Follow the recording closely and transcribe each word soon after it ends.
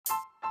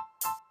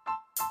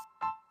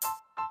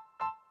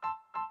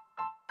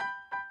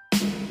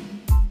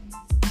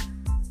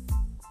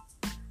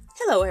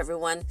Hello,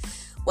 everyone.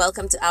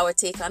 Welcome to Our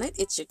Take on It.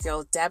 It's your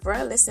girl,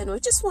 Deborah. Listen, we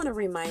just want to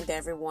remind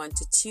everyone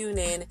to tune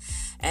in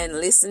and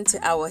listen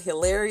to our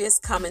hilarious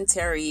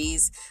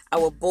commentaries,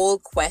 our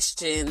bold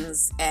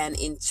questions, and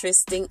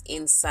interesting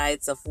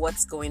insights of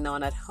what's going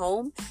on at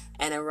home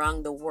and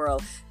around the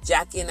world.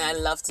 Jackie and I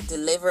love to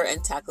deliver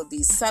and tackle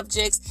these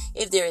subjects.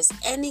 If there is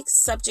any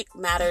subject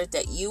matter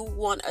that you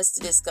want us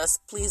to discuss,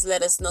 please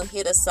let us know.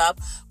 Hit us up.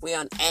 We're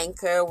on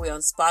Anchor, we're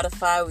on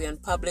Spotify, we're on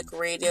Public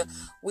Radio,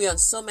 we're on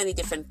so many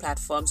different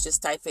platforms.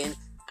 Just type in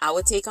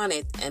Our Take on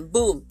It and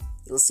boom,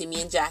 you'll see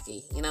me and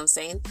Jackie. You know what I'm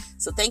saying?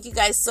 So thank you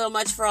guys so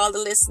much for all the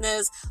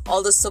listeners,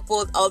 all the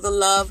support, all the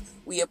love.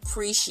 We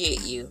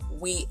appreciate you.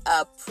 We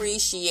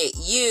appreciate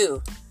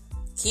you.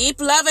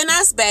 Keep loving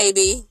us,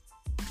 baby.